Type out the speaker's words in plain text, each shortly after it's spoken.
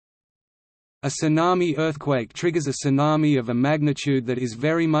A tsunami earthquake triggers a tsunami of a magnitude that is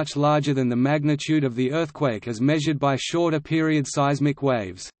very much larger than the magnitude of the earthquake as measured by shorter-period seismic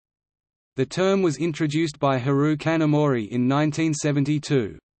waves. The term was introduced by Haru Kanamori in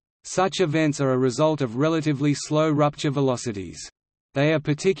 1972. Such events are a result of relatively slow rupture velocities. They are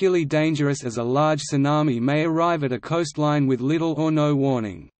particularly dangerous as a large tsunami may arrive at a coastline with little or no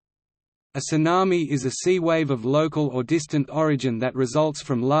warning. A tsunami is a sea wave of local or distant origin that results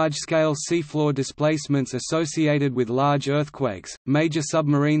from large-scale seafloor displacements associated with large earthquakes, major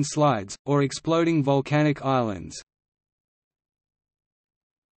submarine slides, or exploding volcanic islands.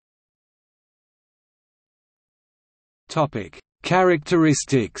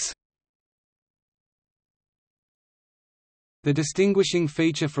 Characteristics. The distinguishing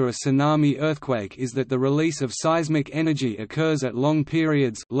feature for a tsunami earthquake is that the release of seismic energy occurs at long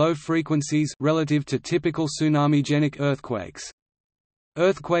periods, low frequencies relative to typical tsunami-genic earthquakes.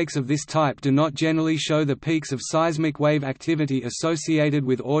 Earthquakes of this type do not generally show the peaks of seismic wave activity associated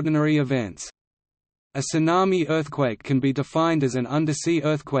with ordinary events. A tsunami earthquake can be defined as an undersea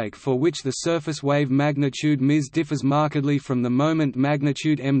earthquake for which the surface wave magnitude ms differs markedly from the moment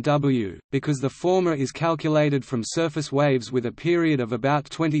magnitude mw, because the former is calculated from surface waves with a period of about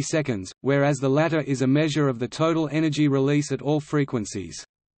 20 seconds, whereas the latter is a measure of the total energy release at all frequencies.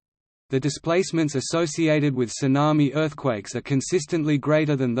 The displacements associated with tsunami earthquakes are consistently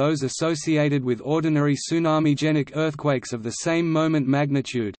greater than those associated with ordinary tsunami-genic earthquakes of the same moment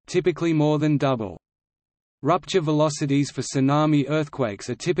magnitude, typically more than double. Rupture velocities for tsunami earthquakes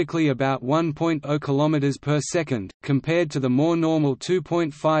are typically about 1.0 km per second, compared to the more normal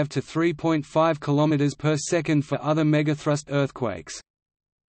 2.5 to 3.5 km per second for other megathrust earthquakes.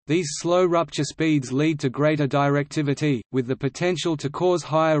 These slow rupture speeds lead to greater directivity, with the potential to cause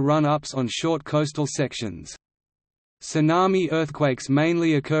higher run-ups on short coastal sections. Tsunami earthquakes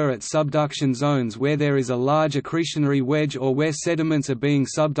mainly occur at subduction zones where there is a large accretionary wedge or where sediments are being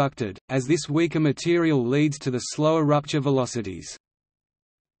subducted, as this weaker material leads to the slower rupture velocities.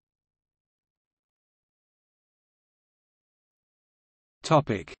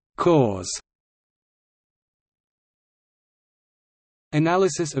 Cause.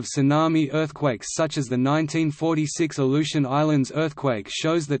 Analysis of tsunami earthquakes such as the 1946 Aleutian Islands earthquake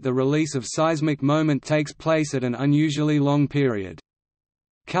shows that the release of seismic moment takes place at an unusually long period.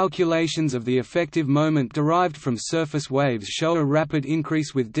 Calculations of the effective moment derived from surface waves show a rapid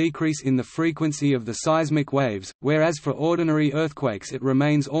increase with decrease in the frequency of the seismic waves, whereas for ordinary earthquakes it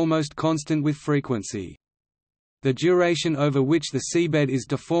remains almost constant with frequency. The duration over which the seabed is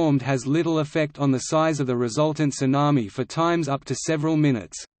deformed has little effect on the size of the resultant tsunami for times up to several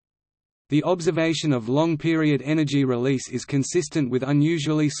minutes. The observation of long-period energy release is consistent with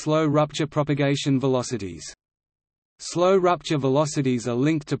unusually slow rupture propagation velocities. Slow rupture velocities are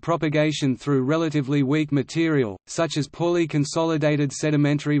linked to propagation through relatively weak material, such as poorly consolidated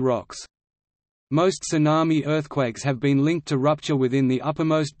sedimentary rocks. Most tsunami earthquakes have been linked to rupture within the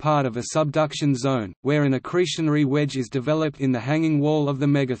uppermost part of a subduction zone, where an accretionary wedge is developed in the hanging wall of the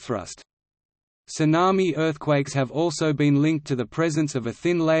megathrust. Tsunami earthquakes have also been linked to the presence of a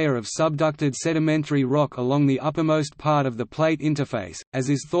thin layer of subducted sedimentary rock along the uppermost part of the plate interface, as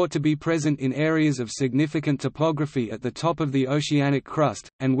is thought to be present in areas of significant topography at the top of the oceanic crust,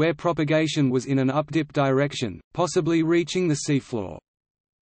 and where propagation was in an up-dip direction, possibly reaching the seafloor.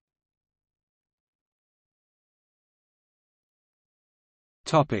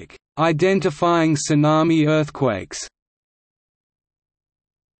 Identifying tsunami earthquakes.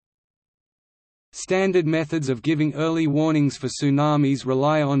 Standard methods of giving early warnings for tsunamis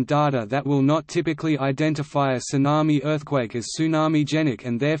rely on data that will not typically identify a tsunami earthquake as tsunami-genic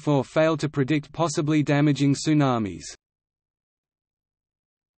and therefore fail to predict possibly damaging tsunamis.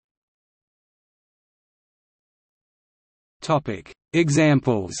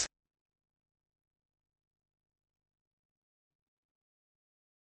 Examples.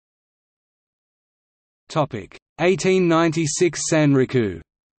 Topic: 1896 Sanriku.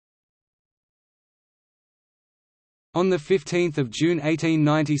 On 15 June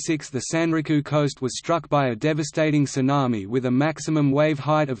 1896 the Sanriku coast was struck by a devastating tsunami with a maximum wave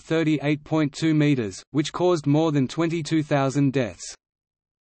height of 38.2 meters, which caused more than 22,000 deaths.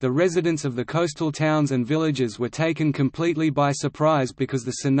 The residents of the coastal towns and villages were taken completely by surprise because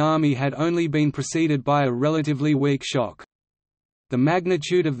the tsunami had only been preceded by a relatively weak shock. The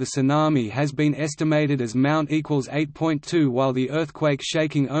magnitude of the tsunami has been estimated as Mt equals 8.2 while the earthquake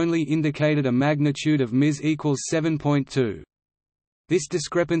shaking only indicated a magnitude of ms equals 7.2. This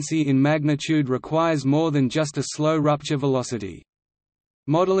discrepancy in magnitude requires more than just a slow rupture velocity.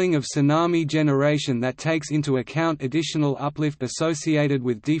 Modeling of tsunami generation that takes into account additional uplift associated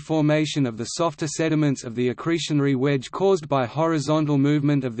with deformation of the softer sediments of the accretionary wedge caused by horizontal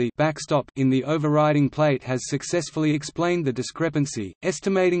movement of the backstop in the overriding plate has successfully explained the discrepancy,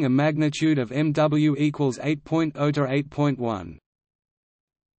 estimating a magnitude of MW equals 8.0 to 8.1.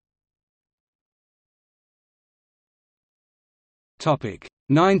 Topic: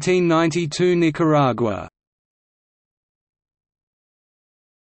 1992 Nicaragua.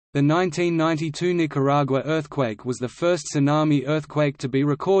 The 1992 Nicaragua earthquake was the first tsunami earthquake to be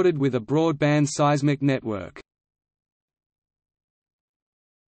recorded with a broadband seismic network.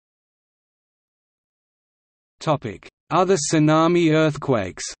 Other tsunami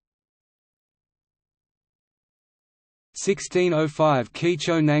earthquakes. 1605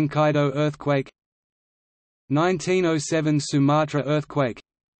 Quicho Nankaido earthquake, 1907 Sumatra earthquake,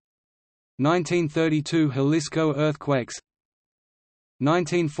 1932 Jalisco earthquakes,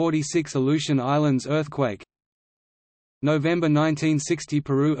 1946 Aleutian Islands earthquake, November 1960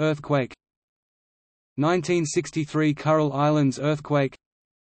 Peru earthquake, 1963 Kuril Islands earthquake,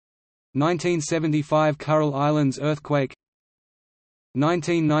 1975 Kuril Islands earthquake,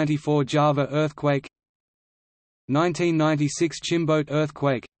 1994 Java earthquake, 1996 Chimbote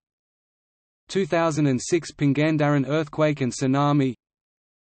earthquake, 2006 Pangandaran earthquake and tsunami,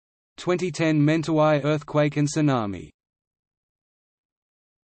 2010 Mentawai earthquake and tsunami.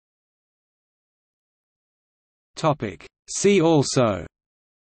 See also: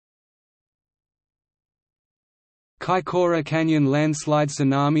 Kaikoura Canyon landslide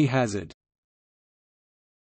tsunami hazard.